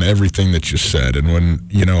on everything that you said. And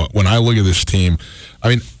when I look at this team, I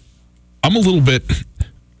mean, I'm a little bit.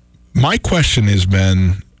 My question has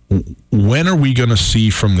been, when are we going to see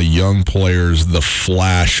from the young players the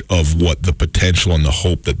flash of what the potential and the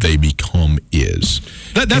hope that they become is?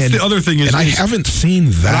 That's the other thing. I haven't seen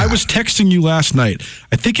that. I was texting you last night.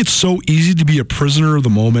 I think it's so easy to be a prisoner of the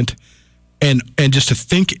moment and just to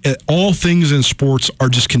think all things in sports are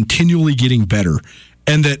just continually getting better.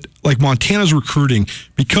 And that, like, Montana's recruiting,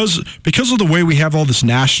 because of the way we have all this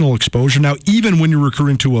national exposure now, even when you're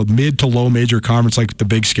recruiting to a mid to low major conference like the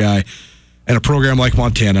Big Sky and a program like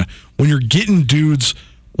Montana, when you're getting dudes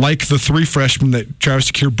like the 3 freshmen that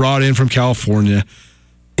Travis DeCuire brought in from California,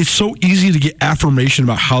 it's so easy to get affirmation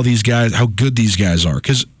about how good these guys are.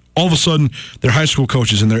 Because all of a sudden, they're high school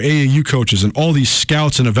coaches and they're AAU coaches and all these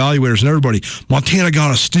scouts and evaluators and everybody. Montana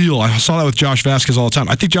got a steal. I saw that with Josh Vasquez all the time.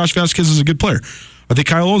 I think Josh Vasquez is a good player. I think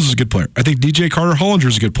Kyle Owens is a good player. I think DJ Carter Hollinger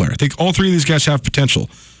is a good player. I think all 3 of these guys have potential.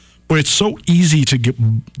 But it's so easy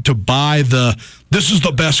to buy this is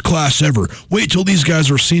the best class ever. Wait till these guys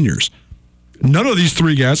are seniors. None of these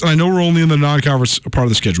 3 guys, and I know we're only in the non-conference part of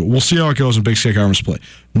the schedule. We'll see how it goes in Big Sky Conference play.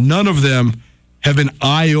 None of them have been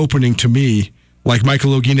eye-opening to me like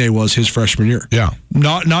Michael Ogine was his freshman year. Yeah.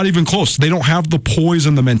 Not even close. They don't have the poise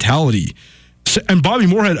and the mentality. And Bobby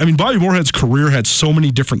Moorhead's career had so many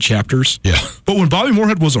different chapters. Yeah. But when Bobby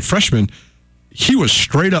Moorhead was a freshman, he was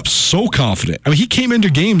straight up so confident. I mean, he came into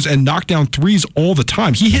games and knocked down threes all the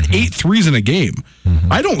time. He hit 8 threes in a game.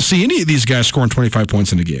 I don't see any of these guys scoring 25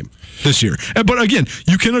 points in a game this year. But again,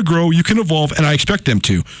 you can grow, you can evolve, and I expect them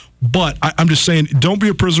to. But I'm just saying, don't be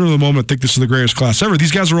a prisoner of the moment and think this is the greatest class ever.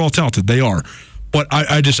 These guys are all talented. They are. But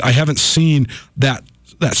I haven't seen that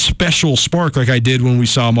special spark like I did when we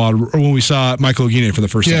saw Michael Ogine for the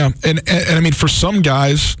first time. Yeah, and I mean, for some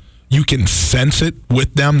guys, you can sense it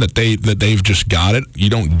with them that they've just got it. You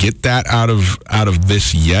don't get that out of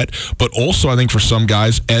this yet. But also, I think for some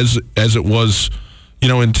guys, as it was,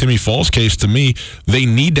 in Timmy Fall's case, to me, they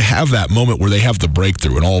need to have that moment where they have the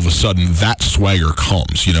breakthrough, and all of a sudden that swagger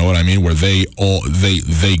comes. You know what I mean? Where they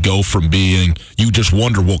go from being, you just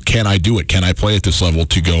wonder, well, can I do it? Can I play at this level?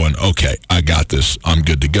 To going, okay, I got this. I'm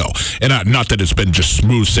good to go. And not that it's been just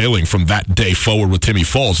smooth sailing from that day forward with Timmy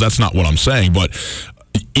Falls. That's not what I'm saying. But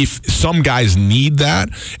if some guys need that,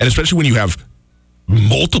 and especially when you have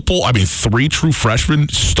 3 true freshmen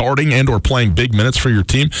starting and or playing big minutes for your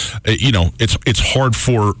team, it's hard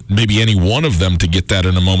for maybe any one of them to get that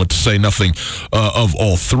in a moment, to say nothing of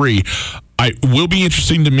all 3. It will be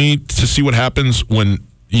interesting to me to see what happens when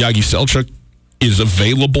Yagi Selchuk is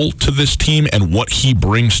available to this team and what he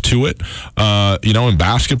brings to it. In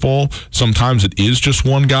basketball, sometimes it is just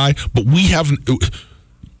one guy, but we haven't...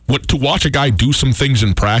 to watch a guy do some things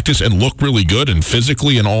in practice and look really good and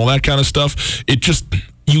physically and all that kind of stuff,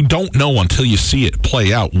 you don't know until you see it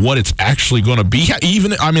play out what it's actually going to be.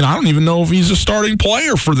 I don't even know if he's a starting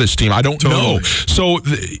player for this team. I don't know. So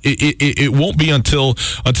it won't be until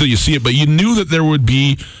you see it. But you knew that there would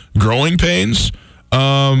be growing pains,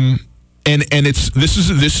 and this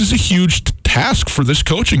is a huge task for this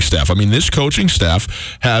coaching staff. I mean, this coaching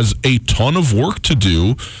staff has a ton of work to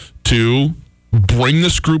do to bring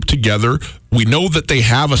this group together. We know that they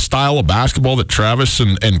have a style of basketball that Travis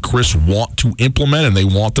and Chris want to implement, and they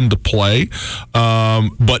want them to play.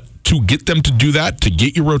 But to get them to do that, to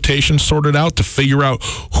get your rotation sorted out, to figure out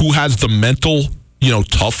who has the mental,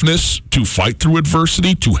 toughness to fight through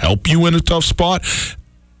adversity, to help you in a tough spot,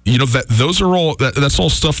 that's all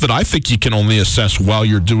stuff that I think you can only assess while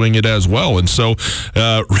you're doing it as well. And so,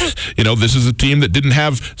 this is a team that didn't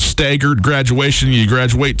have staggered graduation. You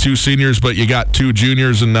graduate 2 seniors, but you got 2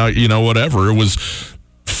 juniors, and now, whatever. It was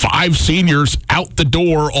 5 seniors out the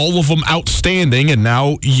door, all of them outstanding, and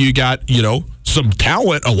now you got, some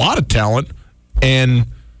talent, a lot of talent, and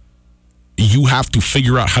you have to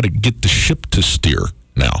figure out how to get the ship to steer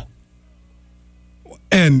now.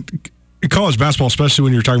 And college basketball, especially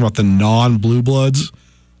when you're talking about the non-blue bloods,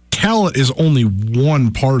 talent is only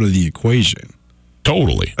one part of the equation.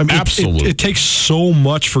 Totally. Absolutely. It takes so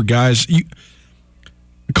much for guys.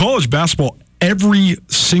 College basketball, every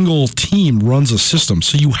single team runs a system,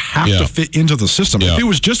 so you have to fit into the system. If it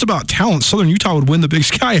was just about talent, Southern Utah would win the Big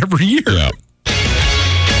Sky every year. Yeah.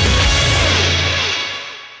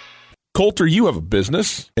 Colter, you have a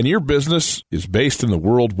business, and your business is based in the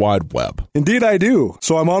World Wide Web. Indeed, I do.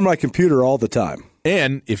 So I'm on my computer all the time.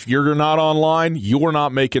 And if you're not online, you're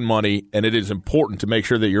not making money, and it is important to make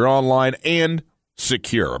sure that you're online and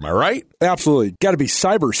secure. Am I right? Absolutely. Got to be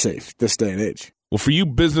cyber safe this day and age. Well, for you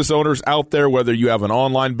business owners out there, whether you have an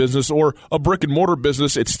online business or a brick-and-mortar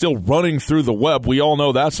business, it's still running through the web. We all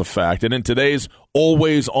know that's a fact. And in today's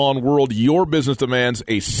always-on world, your business demands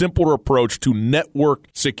a simpler approach to network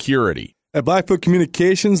security. At Blackfoot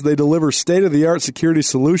Communications, they deliver state-of-the-art security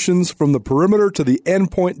solutions from the perimeter to the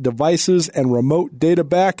endpoint devices and remote data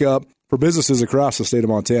backup for businesses across the state of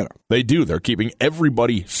Montana. They do. They're keeping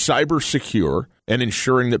everybody cyber secure and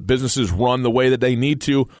ensuring that businesses run the way that they need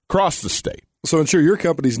to across the state. So ensure your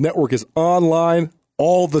company's network is online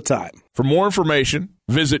all the time. For more information,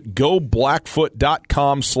 visit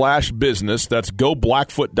goblackfoot.com/business. That's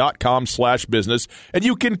goblackfoot.com/business. And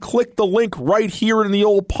you can click the link right here in the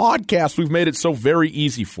old podcast. We've made it so very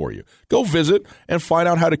easy for you. Go visit and find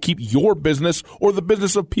out how to keep your business or the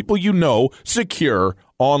business of people you know secure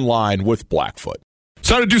online with Blackfoot.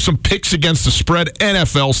 So to do some picks against the spread,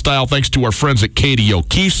 NFL style, thanks to our friends at Katie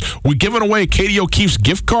O'Keefe's. We're giving away a Katie O'Keefe's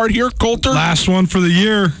gift card here, Colter. Last one for the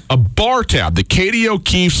year. A bar tab, the Katie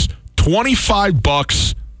O'Keefe's,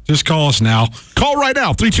 $25. Just call us now. Call right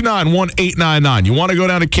now, 329-1899. You want to go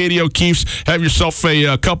down to Katie O'Keefe's, have yourself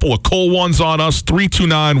a couple of cold ones on us,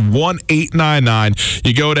 329-1899.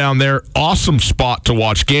 You go down there, awesome spot to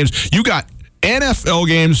watch games. You got NFL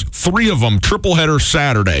games, 3 of them, triple header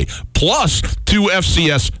Saturday, plus 2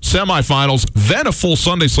 FCS semifinals, then a full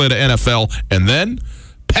Sunday slate of NFL, and then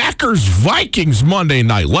Packers-Vikings Monday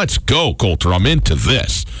night. Let's go, Colter. I'm into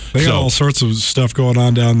this. They got all sorts of stuff going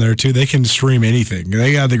on down there, too. They can stream anything.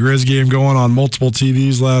 They got the Grizz game going on multiple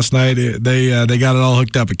TVs last night. They got it all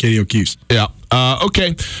hooked up at Katie O'Keefe's. Yeah.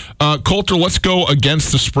 Okay. Colter, let's go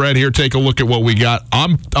against the spread here. Take a look at what we got.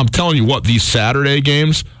 I'm telling you what, these Saturday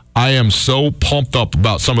games, I am so pumped up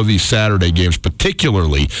about some of these Saturday games,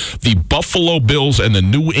 particularly the Buffalo Bills and the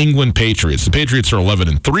New England Patriots. The Patriots are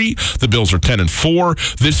 11-3. The Bills are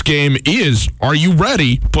 10-4. This game is, are you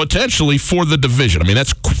ready, potentially for the division? I mean,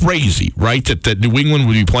 that's crazy, right? That New England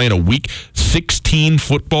would be playing a Week 16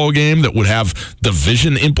 football game that would have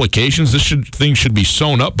division implications. This thing should be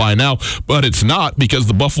sewn up by now, but it's not, because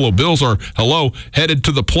the Buffalo Bills are, headed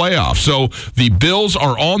to the playoffs. So the Bills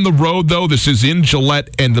are on the road, though. This is in Gillette,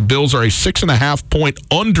 and the Bills are a 6.5-point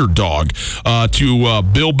underdog to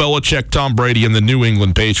Bill Belichick, Tom Brady, and the New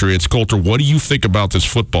England Patriots. Colter, what do you think about this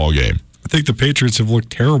football game? I think the Patriots have looked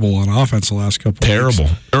terrible on offense the last couple of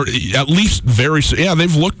weeks. Or at least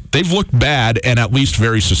they've looked bad and at least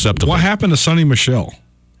very susceptible. What happened to Sonny Michel?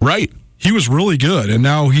 Right. He was really good, and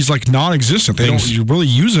now he's like non-existent. They don't really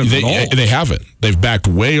use him at all. They haven't. They've backed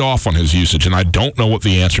way off on his usage, and I don't know what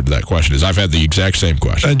the answer to that question is. I've had the exact same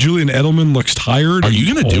question. Julian Edelman looks tired. Are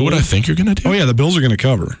you going to do what I think you're going to do? Oh, yeah, the Bills are going to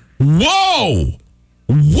cover. Whoa!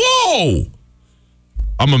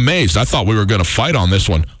 I'm amazed. I thought we were going to fight on this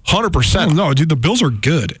one. 100%. No, dude, the Bills are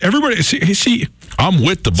good. Everybody, see. I'm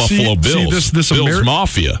with the Buffalo Bills. This Bills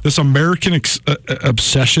Mafia. This American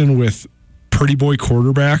obsession with pretty boy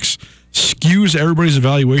quarterbacks skews everybody's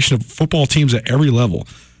evaluation of football teams at every level.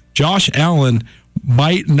 Josh Allen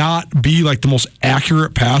might not be like the most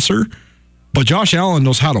accurate passer, but Josh Allen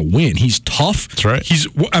knows how to win. He's tough. That's right.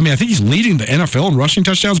 I think he's leading the NFL in rushing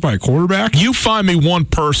touchdowns by a quarterback. You find me one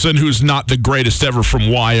person who's not the greatest ever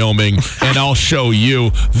from Wyoming, and I'll show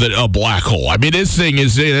you a black hole. I mean, this thing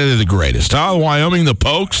is the greatest. Wyoming, the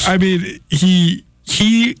Pokes. I mean, he's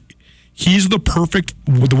the perfect,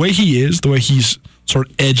 the way he's sort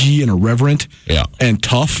of edgy and irreverent and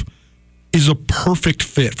tough, is a perfect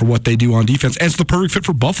fit for what they do on defense. And it's the perfect fit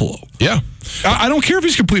for Buffalo. Yeah. I don't care if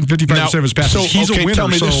he's completing 55% of his passes. He's a winner. Tell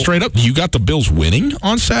me this straight up. You got the Bills winning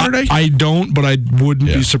on Saturday? I don't, but I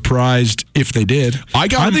wouldn't be surprised if they did. I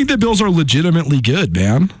think the Bills are legitimately good,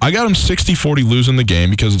 man. I got them 60-40 losing the game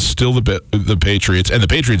because it's still the Patriots. And the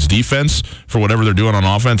Patriots' defense, for whatever they're doing on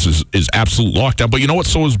offense, is absolute lockdown. But you know what?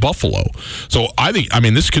 So is Buffalo. So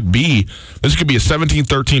this could be a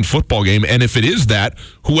 17-13 football game. And if it is that,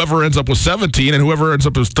 whoever ends up with 17 and whoever ends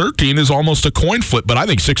up with 13 is almost a coin flip. But I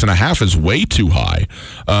think 6.5 is way too high,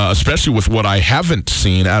 especially with what I haven't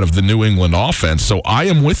seen out of the New England offense. So I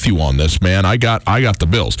am with you on this, man. I got the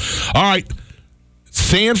Bills. All right,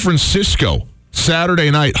 San Francisco, Saturday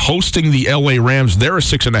night, hosting the LA Rams. They're a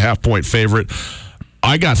 6.5-point favorite.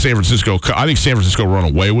 I got San Francisco. I think San Francisco run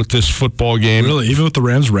away with this football game. Really? Even with the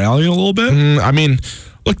Rams rallying a little bit?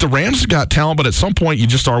 Look, the Rams have got talent, but at some point you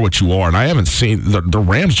just are what you are. And I haven't seen the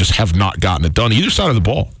Rams just have not gotten it done either side of the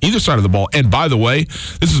ball. And by the way,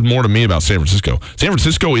 this is more to me about San Francisco. San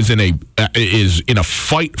Francisco is in a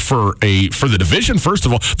fight for the division. First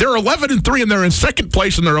of all, they're 11-3 and they're in second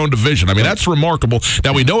place in their own division. I mean, that's remarkable.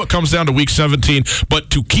 Now we know it comes down to week 17,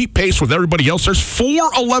 but to keep pace with everybody else, there's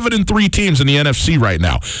 4 11-3 teams in the NFC right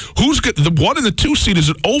now. Who's good? The 1 and the 2 seed is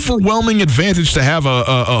an overwhelming advantage to have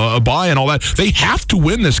a bye and all that. They have to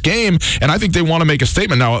win this game, and I think they want to make a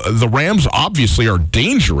statement. Now, the Rams obviously are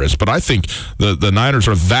dangerous, but I think the Niners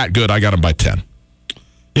are that good. I got them by 10.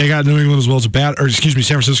 Yeah, I got New England as well as San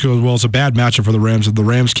Francisco as well as a bad matchup for the Rams. If the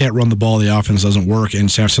Rams can't run the ball, the offense doesn't work,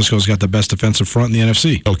 and San Francisco's got the best defensive front in the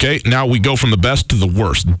NFC. Okay, now we go from the best to the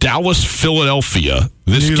worst. Dallas, Philadelphia.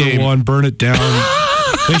 Neither game. One, burn it down.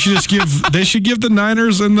 They should give the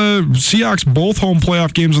Niners and the Seahawks both home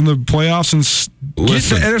playoff games in the playoffs and get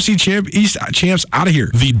the NFC East champs out of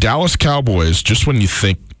here. The Dallas Cowboys, just when you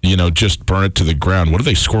think, just burn it to the ground. What did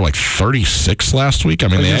they score, like 36 last week? I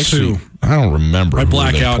mean, I don't remember. I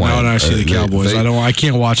black out now and I see the Cowboys. I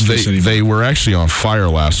can't watch this anymore. They were actually on fire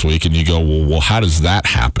last week, and you go, well, how does that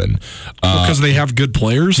happen? Because they have good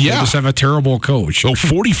players? Yeah. They just have a terrible coach.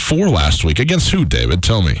 44 last week. Against who, David?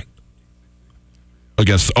 Tell me.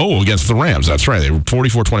 Against the Rams. That's right. They were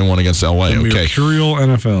 44-21 against LA. The mercurial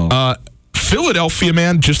NFL. Philadelphia,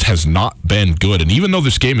 man, just has not been good. And even though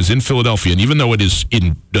this game is in Philadelphia, and even though it is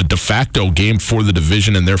in a de facto game for the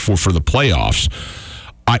division and therefore for the playoffs,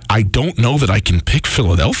 I don't know that I can pick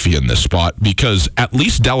Philadelphia in this spot because at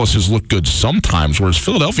least Dallas has looked good sometimes, whereas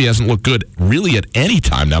Philadelphia hasn't looked good really at any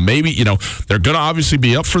time. Now, maybe, they're going to obviously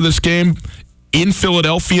be up for this game. In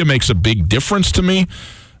Philadelphia makes a big difference to me.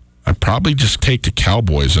 I'd probably just take the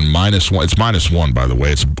Cowboys and -1. It's -1, by the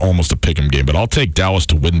way. It's almost a pick'em game, but I'll take Dallas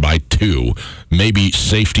to win by 2, maybe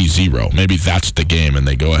safety 0. Maybe that's the game, and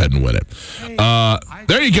they go ahead and win it.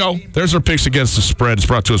 There you go. There's our picks against the spread. It's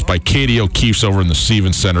brought to us by Katie O'Keefe's over in the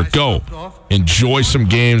Stevens Center. Go. Enjoy some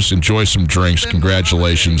games. Enjoy some drinks.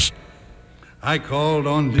 Congratulations. I called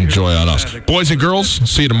on enjoy on us. Boys and girls,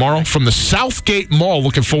 see you tomorrow from the Southgate Mall.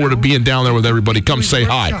 Looking forward to being down there with everybody. Come say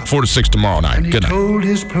hi. 4 to 6 tomorrow night. Good night. He told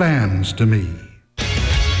his plans to me.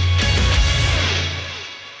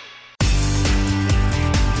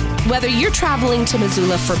 Whether you're traveling to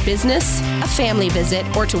Missoula for business, a family visit,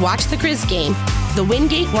 or to watch the Grizz game, the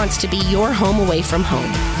Wingate wants to be your home away from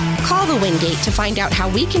home. Call the Wingate to find out how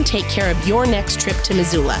we can take care of your next trip to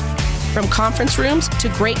Missoula. From conference rooms to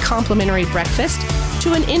great complimentary breakfast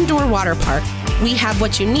to an indoor water park, we have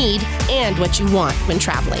what you need and what you want when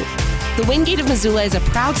traveling. The Wingate of Missoula is a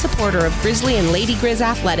proud supporter of Grizzly and Lady Grizz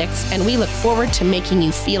athletics, and we look forward to making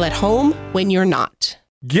you feel at home when you're not.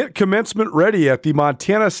 Get commencement ready at the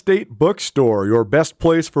Montana State Bookstore, your best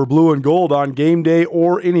place for blue and gold on game day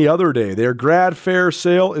or any other day. Their grad fair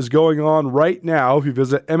sale is going on right now if you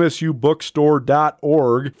visit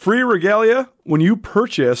msubookstore.org. Free regalia when you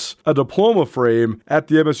purchase a diploma frame at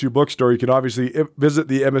the MSU Bookstore. You can obviously visit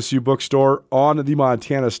the MSU Bookstore on the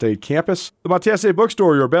Montana State campus. The Montana State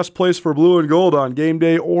Bookstore, your best place for blue and gold on game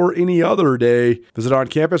day or any other day. Visit on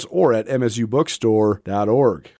campus or at msubookstore.org.